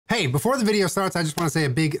Hey, before the video starts, I just want to say a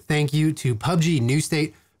big thank you to PUBG New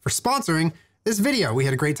State for sponsoring this video. We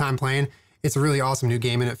had a great time playing. It's a really awesome new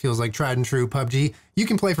game and it feels like tried and true PUBG. You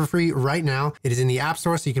can play for free right now. It is in the App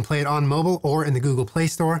Store, so you can play it on mobile or in the Google Play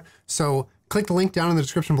Store. So click the link down in the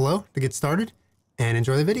description below to get started and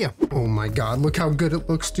enjoy the video. Oh my God, look how good it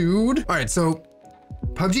looks, dude. All right, so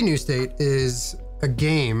PUBG New State is a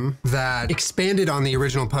game that expanded on the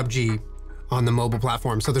original PUBG on the mobile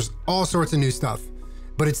platform. So there's all sorts of new stuff,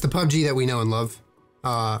 but it's the PUBG that we know and love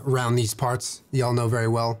around these parts. Y'all know very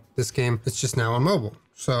well this game. It's just now on mobile.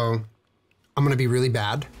 So I'm gonna be really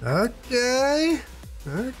bad. Okay.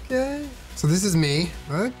 So this is me.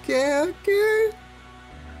 Okay.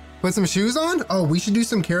 Put some shoes on? Oh, we should do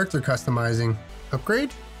some character customizing.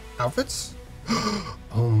 Upgrade? Outfits?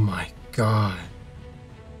 Oh my God.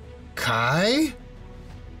 Kai?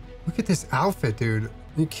 Look at this outfit, dude. Are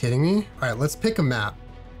you kidding me? All right, let's pick a map.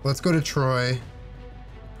 Let's go to Troy.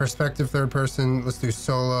 Perspective third person. Let's do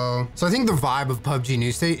solo. So I think the vibe of PUBG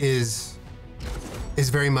New State is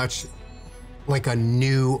very much like a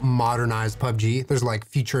new modernized PUBG. There's like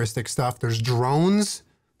futuristic stuff. There's drones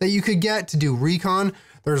that you could get to do recon.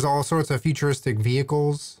 There's all sorts of futuristic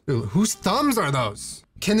vehicles. Dude, whose thumbs are those?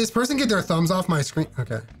 Can this person get their thumbs off my screen?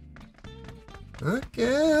 Okay.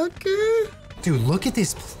 Dude, look at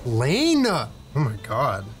this plane. Oh my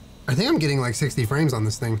God. I think I'm getting like 60 frames on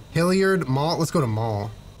this thing. Hilliard, Mall, let's go to Mall.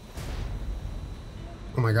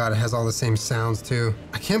 Oh my God, it has all the same sounds too.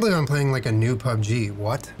 I can't believe I'm playing like a new PUBG.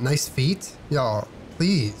 What? Nice feet? Y'all,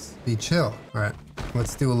 please be chill. All right,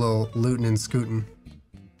 let's do a little looting and scooting.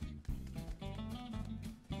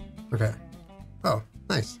 Okay. Oh,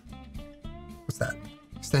 nice. What's that?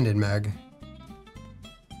 Extended mag.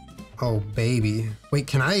 Oh, baby. Wait,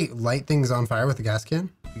 can I light things on fire with a gas can?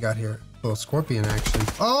 We got here. A little scorpion action.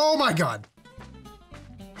 Oh my God.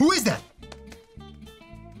 Who is that?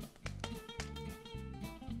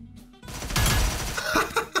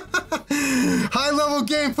 High level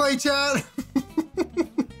gameplay, chat.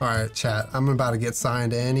 All right, chat. I'm about to get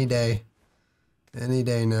signed any day. Any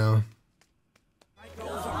day now.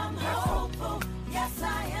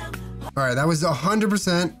 All right, that was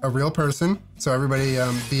 100% a real person. So everybody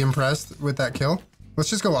be impressed with that kill. Let's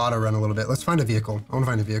just go auto run a little bit. Let's find a vehicle. I wanna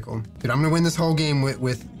find a vehicle. Dude, I'm gonna win this whole game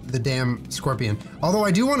with the damn scorpion. Although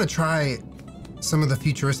I do wanna try some of the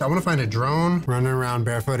futuristic. I wanna find a drone. Running around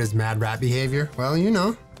barefoot is mad rat behavior. Well, you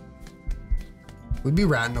know, we'd be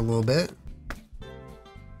ratting a little bit.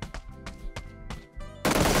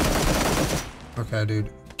 Okay, dude,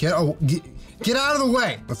 get out of the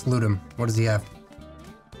way. Let's loot him. What does he have?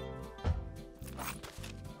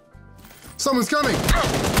 Someone's coming!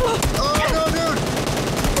 Oh no, dude!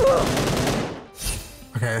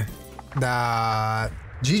 Okay,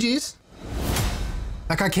 GG's.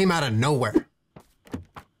 That guy came out of nowhere.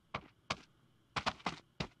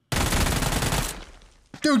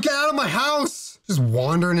 Dude, get out of my house! Just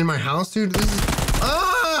wandering in my house, dude. This is,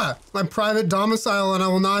 my private domicile and I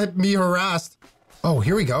will not be harassed. Oh,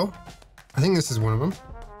 here we go. I think this is one of them.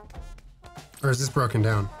 Or is this broken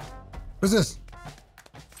down? What is this?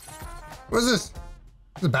 What is this?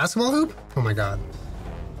 Is it a basketball hoop? Oh my God.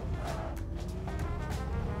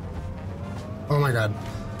 Oh my God.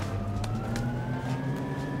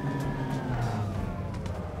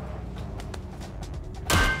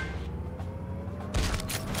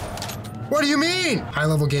 What do you mean? High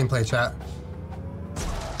level gameplay, chat.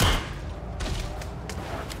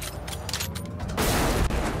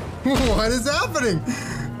 What is happening?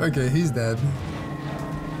 Okay, he's dead.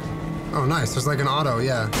 Oh, nice. There's like an auto,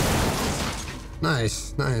 yeah.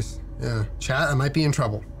 Nice, yeah. Chat, I might be in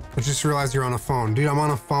trouble. I just realized you're on a phone. Dude, I'm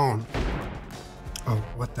on a phone. Oh,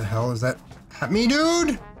 what the hell is that? At me,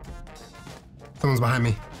 dude! Someone's behind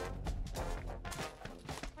me.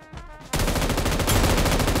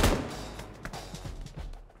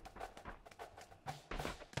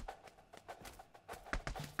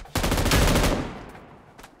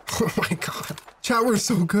 Oh my God. Chat, we're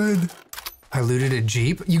so good. I looted a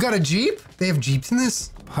Jeep. You got a Jeep? They have Jeeps in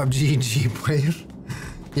this? PUBG Jeep wave.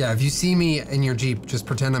 Yeah, if you see me in your Jeep, just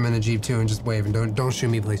pretend I'm in a Jeep too and just wave and don't shoot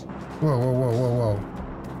me, please. Whoa.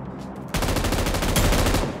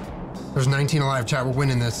 There's 19 alive, chat, we're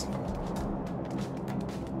winning this.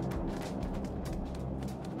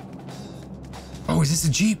 Oh, is this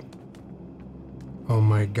a Jeep? Oh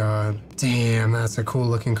my God. Damn, that's a cool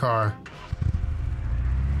looking car.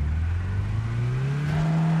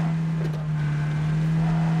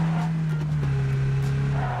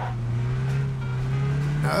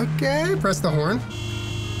 Okay, press the horn.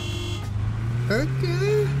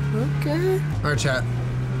 Okay. All right, chat.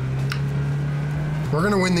 We're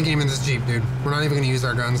gonna win the game in this Jeep, dude. We're not even gonna use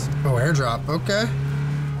our guns. Oh, airdrop, okay.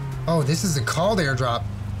 Oh, this is a called airdrop.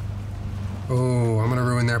 Oh, I'm gonna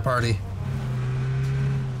ruin their party.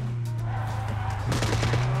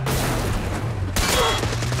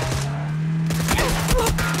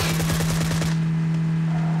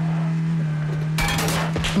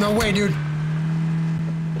 No way, dude.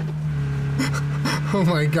 Oh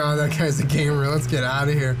my God, that guy's a gamer. Let's get out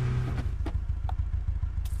of here.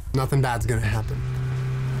 Nothing bad's gonna happen.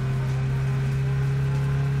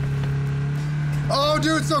 Oh,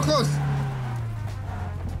 dude, so close.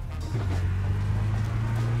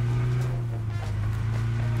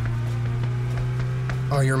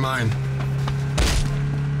 Oh, you're mine.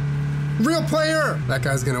 Real player! That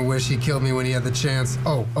guy's gonna wish he killed me when he had the chance.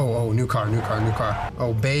 Oh, new car.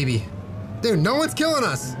 Oh, baby. Dude, no one's killing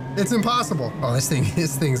us. It's impossible. Oh, this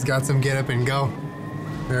thing's got some get up and go.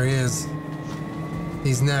 There he is.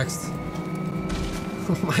 He's next.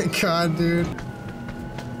 Oh my God, dude.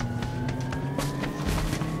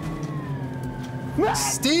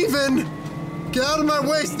 Steven! Get out of my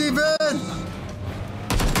way, Steven!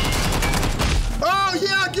 Oh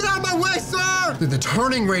yeah, get out of my way, sir! Dude, the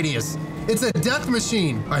turning radius. It's a death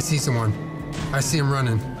machine. I see someone. I see him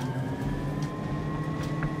running.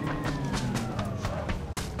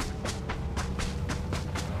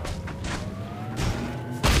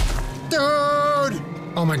 Dude!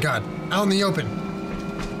 Oh my God, out in the open.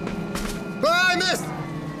 Oh, I missed!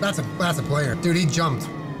 That's a player. Dude, he jumped.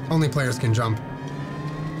 Only players can jump.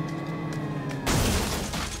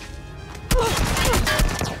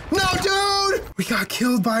 No, dude! We got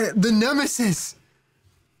killed by the Nemesis.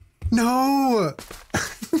 No!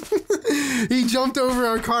 He jumped over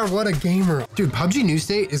our car. What a gamer. Dude, PUBG New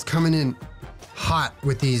State is coming in hot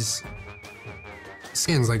with these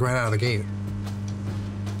skins, like right out of the gate.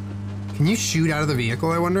 Can you shoot out of the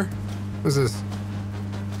vehicle, I wonder? What's this?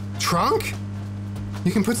 Trunk?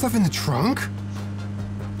 You can put stuff in the trunk?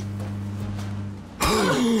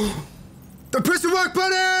 The prison rock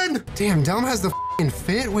button! Damn, Delm has the f***ing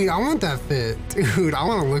fit. Wait, I want that fit. Dude, I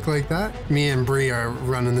want to look like that. Me and Bree are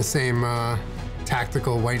running the same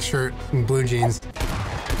tactical white shirt and blue jeans.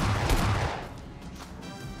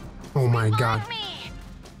 Oh my God.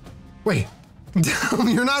 Wait,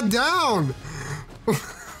 Delm, you're not down.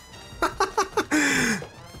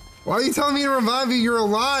 Why are you telling me to revive you? You're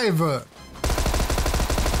alive.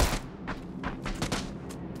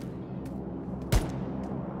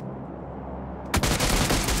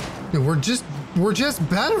 Dude, we're just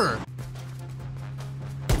better.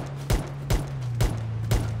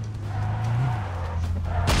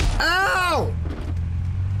 Ow!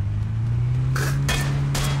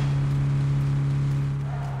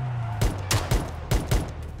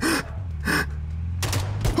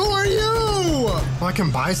 Who are you? Oh, I can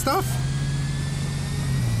buy stuff?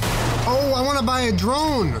 Oh, I want to buy a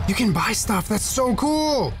drone. You can buy stuff. That's so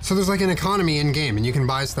cool. So there's like an economy in game and you can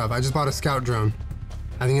buy stuff. I just bought a scout drone.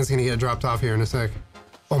 I think it's gonna get dropped off here in a sec.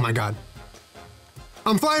 Oh my God.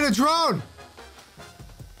 I'm flying a drone!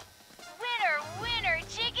 Winner,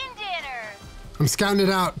 chicken dinner! I'm scouting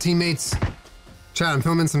it out, teammates. Chat, I'm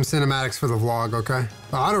filming some cinematics for the vlog, okay?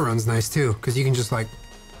 The auto run's nice too, because you can just like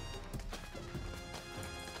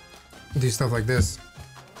do stuff like this.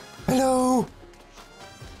 Hello!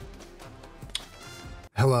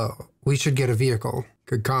 Hello. We should get a vehicle.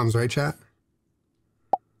 Good comms, right, chat?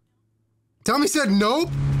 Tell me said nope?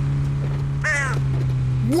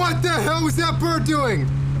 What the hell was that bird doing?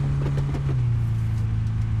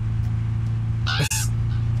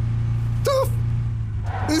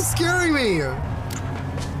 This is scaring me.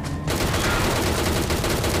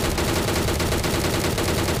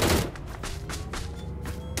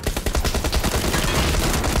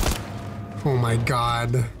 Oh my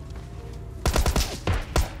God.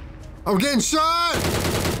 I'm getting shot!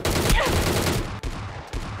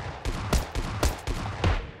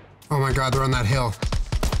 Oh my God, they're on that hill.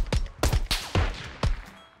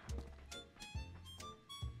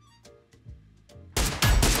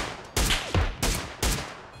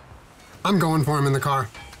 I'm going for him in the car.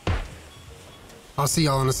 I'll see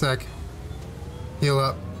y'all in a sec. Heal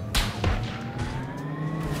up.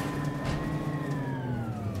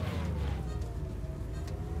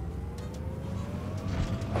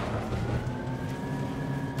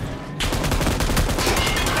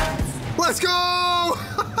 Let's go!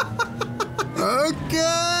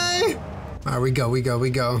 Okay. All right, we go.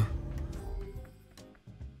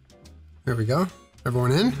 There we go.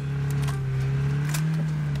 Everyone in?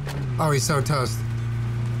 Oh, he's so toast.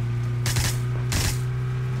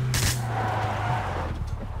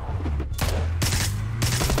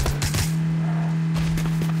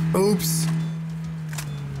 Oops.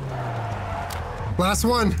 Last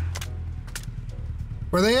one.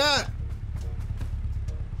 Where they at?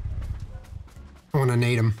 I want to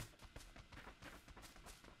nade him.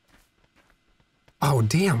 Oh,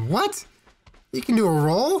 damn. What? You can do a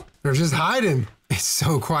roll? They're just hiding. It's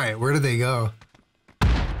so quiet. Where did they go?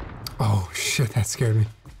 Oh, shit. That scared me.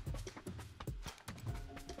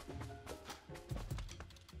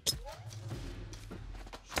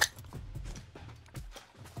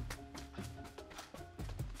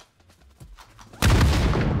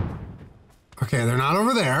 Okay, they're not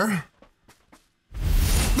over there.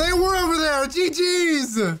 They were over there!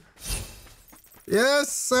 GG's! Yes,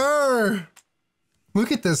 sir!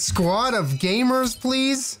 Look at the squad of gamers,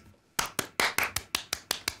 please.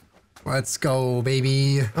 Let's go,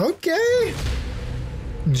 baby. Okay.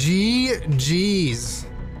 GG's.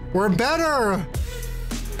 We're better!